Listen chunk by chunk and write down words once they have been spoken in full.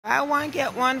Buy one,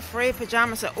 get one free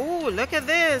pajamas. Ooh, look at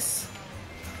this.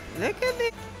 Look at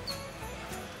this.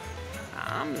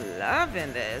 I'm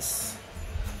loving this.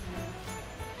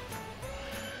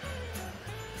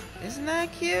 Isn't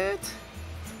that cute?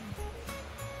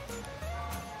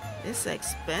 It's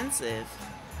expensive.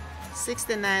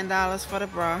 $69 for the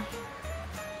bra.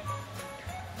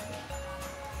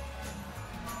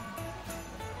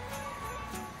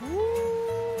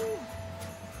 Ooh.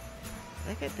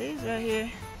 Look at these right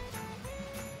here.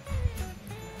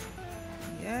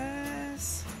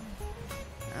 Yes.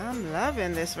 I'm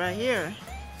loving this right here.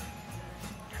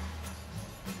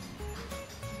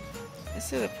 Let's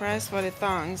see the price for the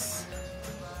thongs.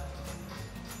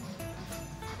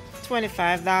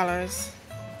 $25.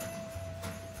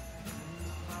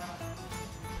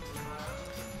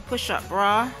 Push-up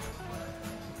bra.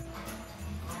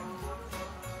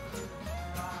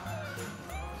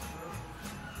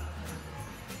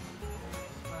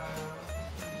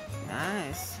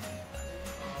 Nice.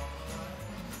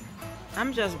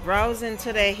 I'm just browsing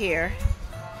today here.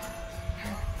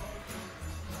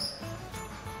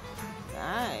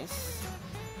 Nice.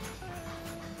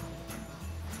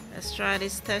 Let's try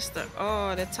this tester.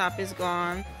 Oh, the top is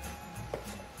gone.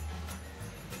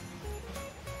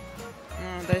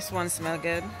 This one smells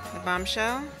good. The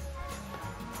bombshell.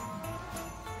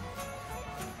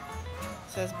 It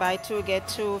says buy two, get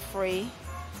two free.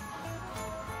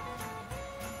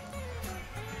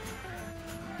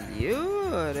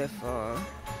 Beautiful.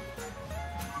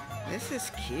 This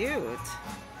is cute.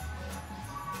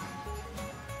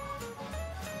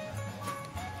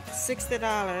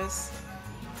 $60.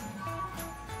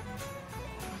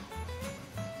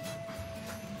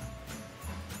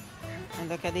 And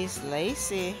look at this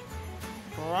lacy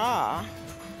bra.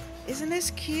 Isn't this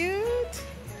cute?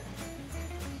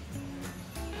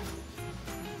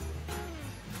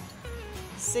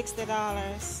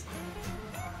 $60.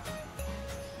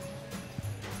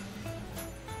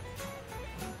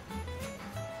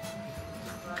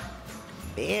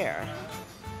 Bear.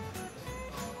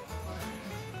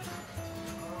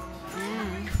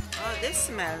 Oh, this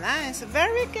smells nice.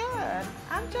 Very good.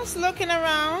 I'm just looking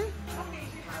around.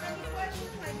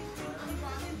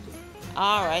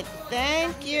 All right,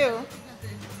 thank you.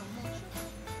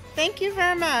 Thank you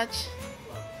very much.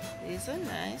 These are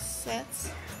nice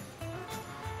sets.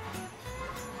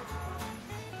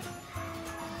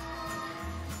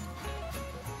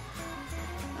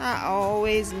 I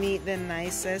always meet the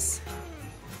nicest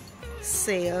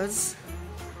sales.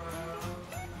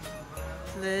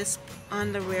 This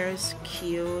underwear is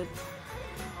cute.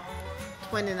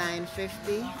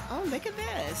 $29.50. Oh, look at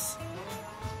this.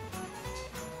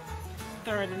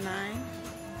 $39.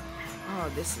 Oh,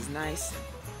 this is nice.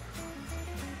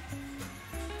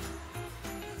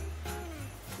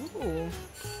 Ooh,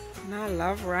 and I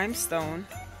love rhinestone.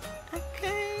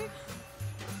 Okay.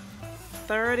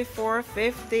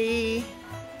 $34.50.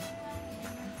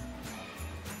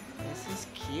 This is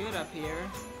cute up here.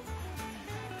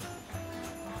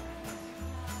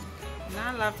 And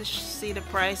I love to see the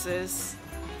prices.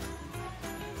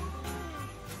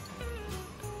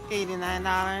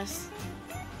 $89.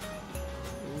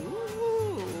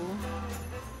 Ooh.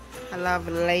 I love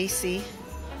lacy.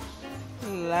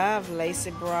 Love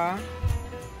lacy bra.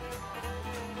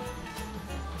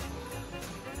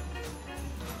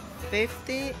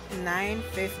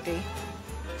 $59.50.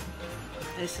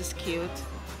 This is cute.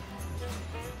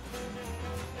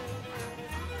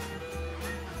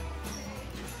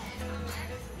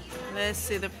 Let's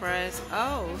see the price.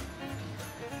 Oh,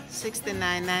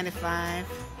 $69.95.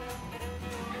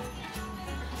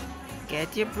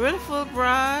 Get your beautiful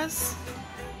bras.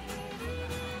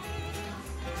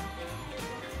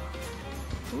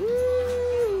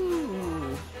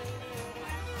 Ooh.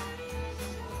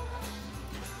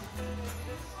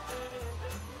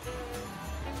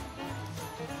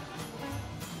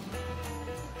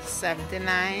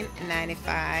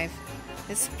 $79.95.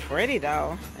 It's pretty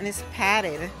though, and it's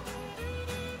padded.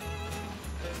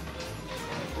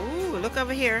 Ooh, look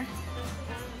over here.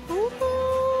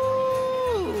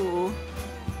 Ooh.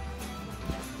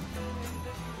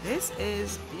 This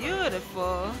is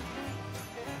beautiful.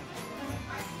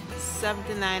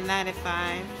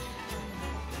 $79.95.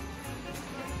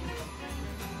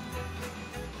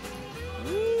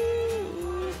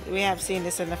 Ooh. We have seen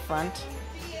this in the front.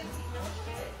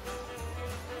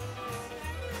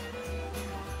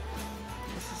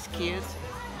 This is cute.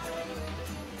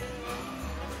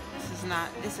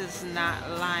 This is not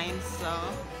lined, so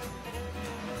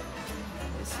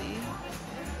you see.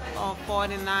 Oh,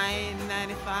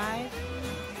 $49.95.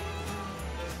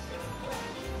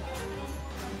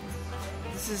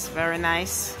 This is very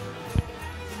nice.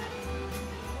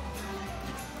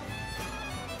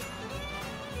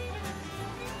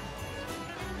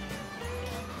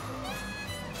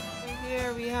 Over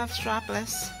here we have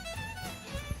strapless.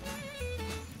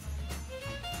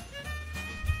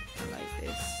 I like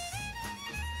this.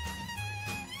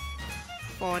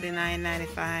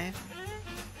 $49.95.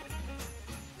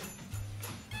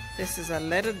 This is a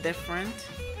little different.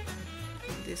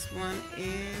 This one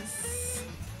is,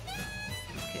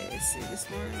 okay, see this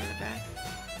one in the back?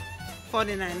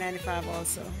 $49.95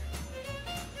 also.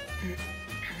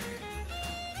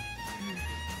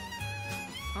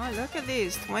 Oh, look at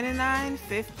these,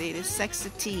 $29.50, the sexy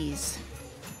tees.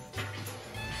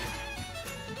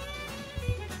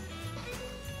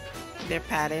 They're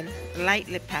padded,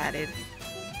 lightly padded.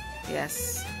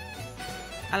 Yes,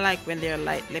 I like when they're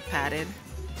lightly padded.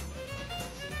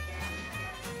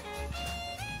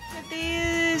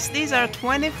 These are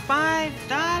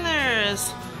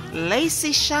 $25.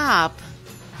 Lacy shop.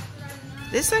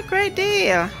 This is a great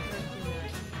deal.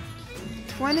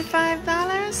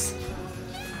 $25.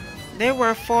 They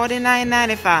were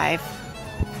 $49.95.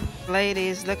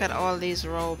 Ladies, look at all these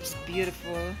robes.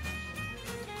 Beautiful,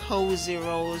 cozy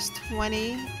robes.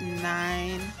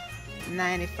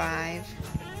 $29.95.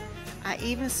 I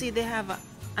even see they have an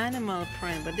animal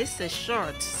print, but this is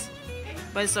shorts.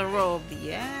 But it's a robe,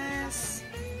 yes.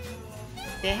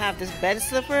 They have this bed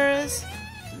slippers,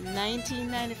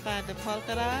 $19.95, the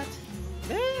polka dot.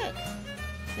 Look,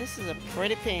 this is a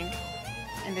pretty pink.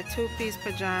 And the two-piece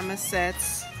pajama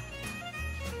sets.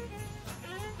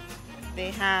 They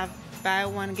have buy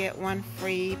one get one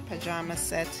free pajama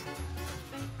set.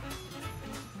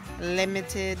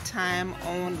 Limited time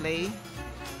only.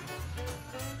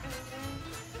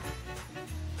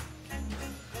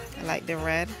 I like the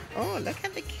red. Oh, look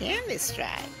at the candy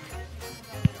stripe.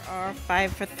 Or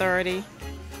 5 for $30.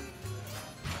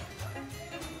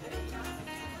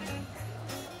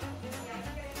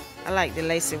 I like the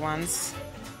lacy ones.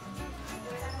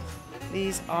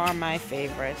 These are my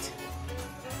favorite.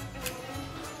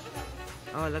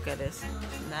 Oh, look at this.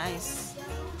 Nice.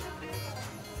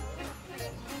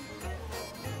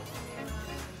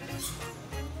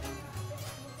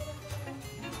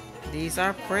 These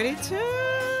are pretty too.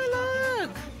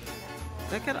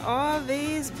 Look at all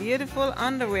these beautiful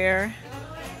underwear.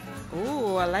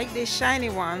 Ooh, I like this shiny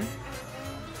one.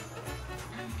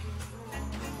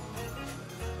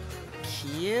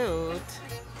 Cute.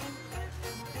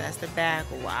 That's the back.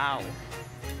 Wow.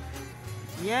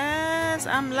 Yes,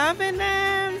 I'm loving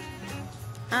them.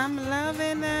 I'm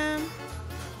loving them.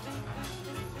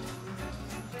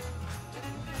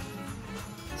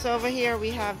 So over here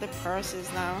we have the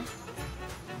purses now.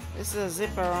 This is a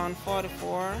zipper on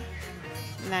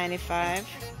 $44.95.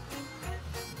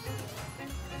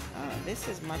 Oh, this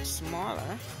is much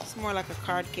smaller. It's more like a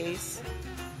card case.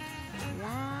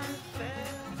 One fell.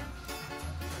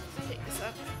 Let's pick this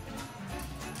up.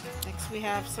 Next we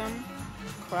have some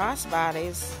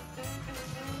crossbodies.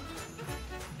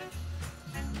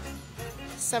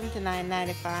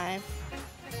 $79.95.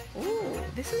 Ooh,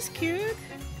 this is cute.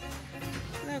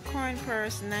 Little coin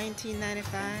purse,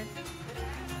 $19.95.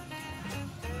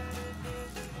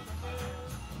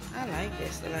 I like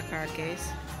this little card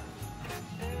case.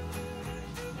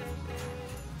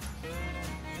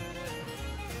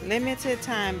 Limited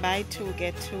time, buy two,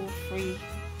 get two free.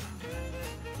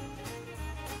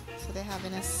 So they're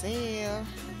having a sale.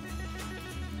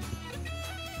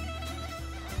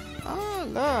 Oh,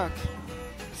 look.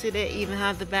 See, they even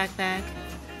have the backpack.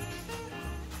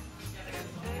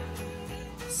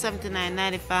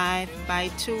 $79.95, buy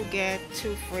two, get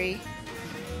two free.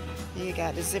 You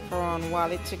got the zipper on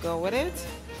wallet to go with it.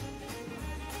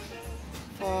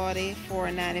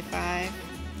 $44.95.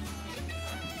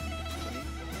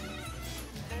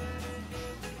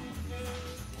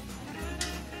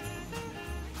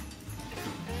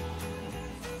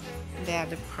 They have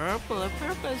the purple. The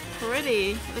purple is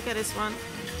pretty. Look at this one.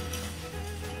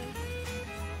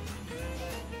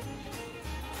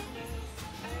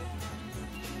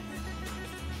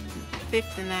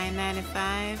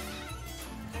 $59.95.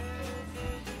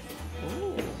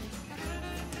 Ooh,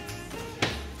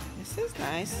 this is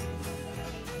nice.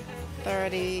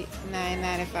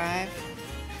 $39.95.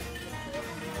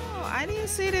 Oh, I didn't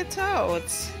see the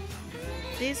totes.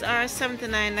 These are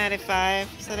 $79.95.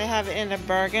 So they have it in the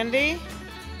burgundy,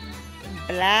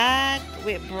 black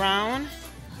with brown,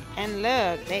 and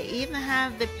look, they even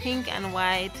have the pink and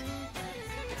white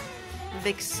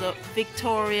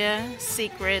Victoria's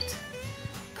Secret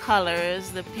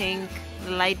colors, the pink,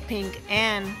 the light pink,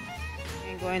 and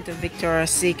I'm going to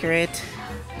Victoria's Secret.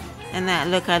 And now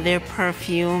look at their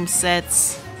perfume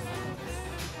sets.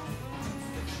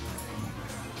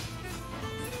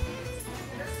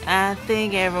 I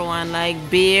think everyone like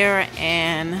beer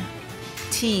and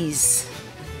teas.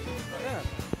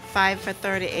 5 for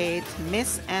 $38,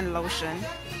 mist and lotion.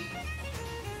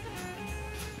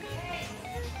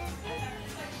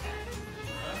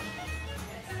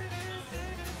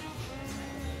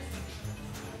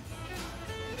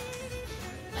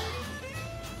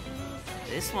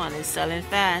 This one is selling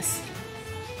fast.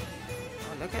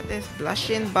 Oh, look at this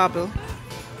blushing bubble.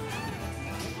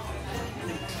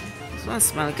 This one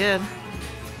smells good.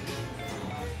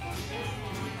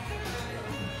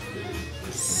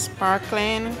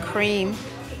 Sparkling cream.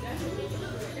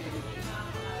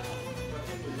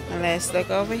 And let's look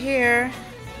over here.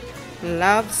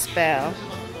 Love spell.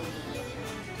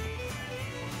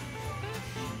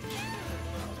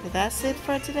 But that's it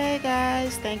for today,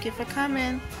 guys. Thank you for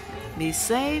coming. Be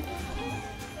safe.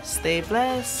 Stay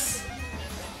blessed.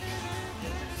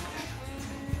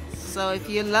 So if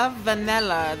you love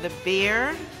vanilla, the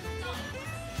beer,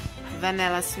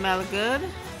 vanilla smell good.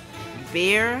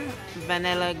 Beer,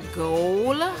 vanilla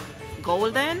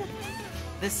golden.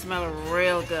 This smell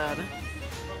real good.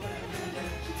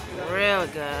 Real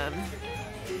good.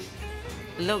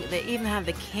 Look, they even have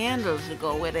the candles to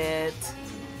go with it.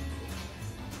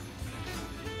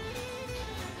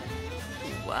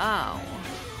 Wow.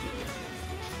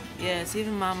 Yes,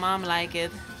 even my mom like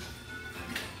it.